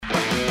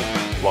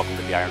Welcome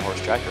to the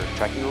Ironhorse Tracker,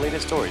 tracking the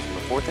latest stories from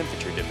the 4th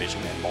Infantry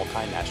Division and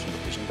Multinational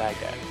Division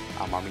Baghdad.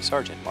 I'm Army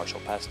Sgt. Marshal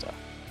Pesta.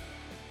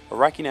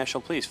 Iraqi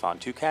National Police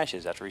found 2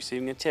 caches after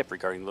receiving a tip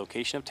regarding the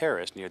location of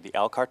terrorists near the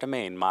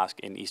Al-Qartamain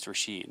Mosque in East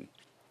Rashid.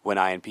 When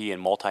INP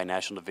and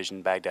Multinational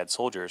Division Baghdad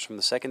soldiers from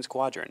the 2nd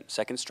Squadron,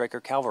 2nd Stryker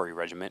Cavalry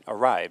Regiment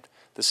arrived,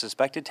 the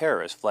suspected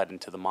terrorists fled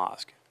into the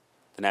mosque.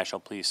 The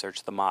National Police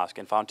searched the mosque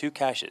and found 2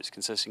 caches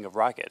consisting of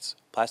rockets,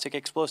 plastic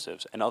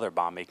explosives, and other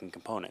bomb-making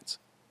components.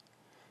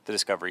 The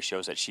discovery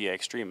shows that Shia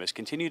extremists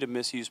continue to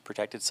misuse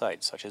protected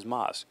sites such as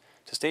mosques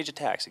to stage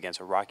attacks against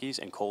Iraqis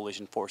and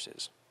coalition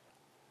forces.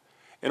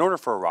 In order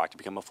for Iraq to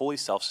become a fully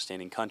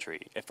self-sustaining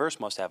country, it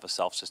first must have a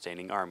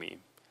self-sustaining army.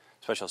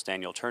 Specialist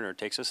Daniel Turner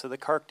takes us to the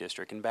Kark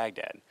district in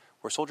Baghdad,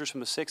 where soldiers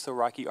from the 6th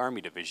Iraqi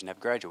Army Division have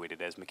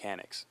graduated as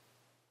mechanics.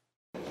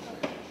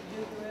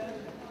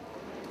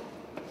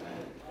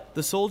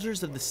 The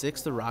soldiers of the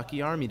 6th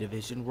Iraqi Army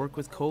Division work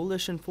with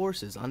coalition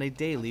forces on a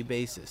daily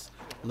basis,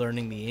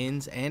 learning the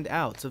ins and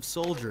outs of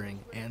soldiering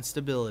and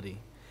stability.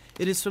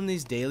 It is from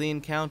these daily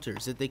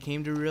encounters that they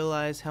came to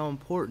realize how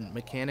important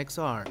mechanics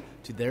are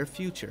to their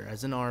future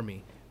as an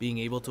army, being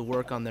able to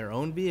work on their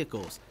own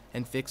vehicles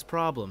and fix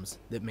problems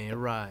that may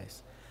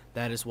arise.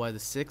 That is why the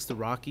 6th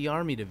Iraqi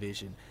Army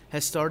Division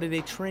has started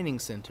a training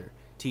center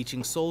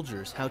teaching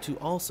soldiers how to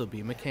also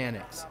be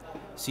mechanics.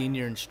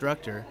 Senior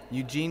instructor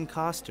Eugene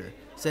Koster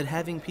said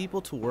having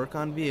people to work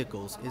on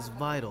vehicles is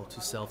vital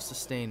to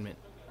self-sustainment.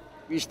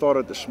 We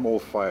started a small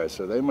fire,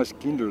 so they must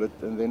kindle it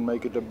and then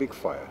make it a big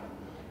fire,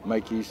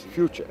 make his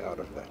future out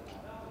of that.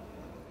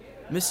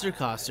 Mr.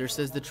 Koster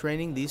says the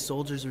training these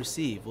soldiers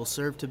receive will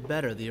serve to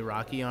better the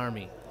Iraqi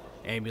Army.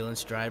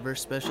 Ambulance driver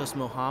Specialist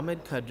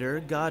Mohammed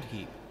Kadir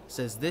Gadheep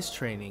says this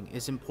training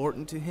is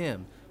important to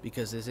him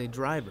because as a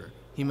driver,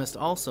 he must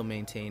also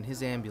maintain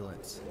his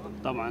ambulance.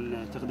 My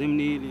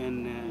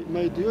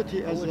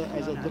duty as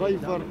a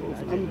driver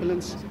of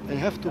ambulance, I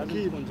have to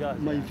keep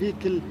my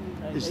vehicle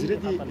is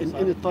ready in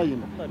any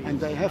time,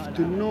 and I have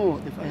to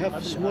know if I have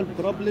a small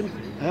problem,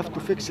 I have to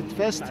fix it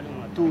fast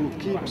to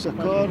keep the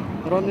car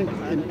running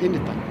in any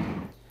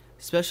time.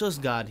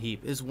 Specialist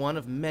Gadheep is one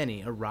of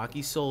many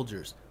Iraqi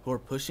soldiers who are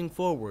pushing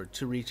forward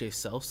to reach a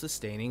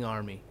self-sustaining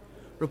army.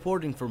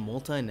 Reporting for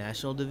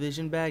Multinational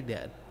Division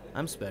Baghdad,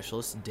 I'm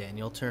Specialist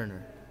Daniel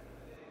Turner.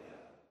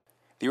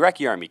 The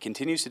Iraqi Army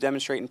continues to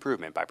demonstrate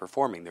improvement by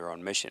performing their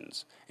own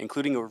missions,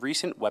 including a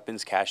recent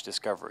weapons cache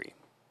discovery.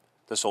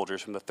 The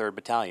soldiers from the 3rd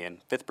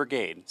Battalion, 5th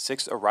Brigade,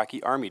 6th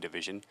Iraqi Army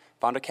Division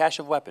found a cache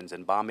of weapons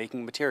and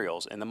bomb-making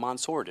materials in the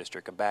Monsour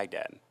District of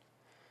Baghdad.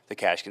 The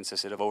cache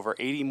consisted of over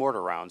 80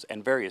 mortar rounds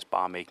and various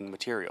bomb-making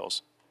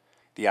materials.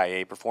 The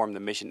IA performed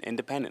the mission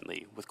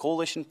independently, with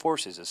coalition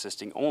forces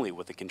assisting only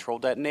with the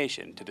controlled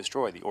detonation to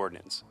destroy the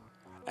ordnance.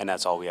 And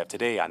that's all we have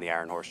today on the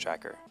Ironhorse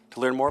Tracker.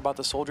 To learn more about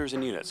the soldiers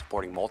and units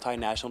supporting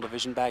Multinational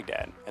Division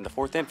Baghdad and the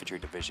 4th Infantry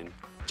Division,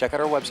 check out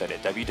our website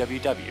at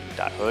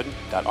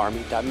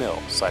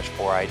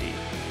www.hood.army.mil/4id.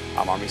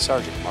 I'm Army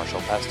Sgt.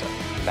 Marshal Pesta,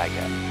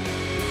 Baghdad.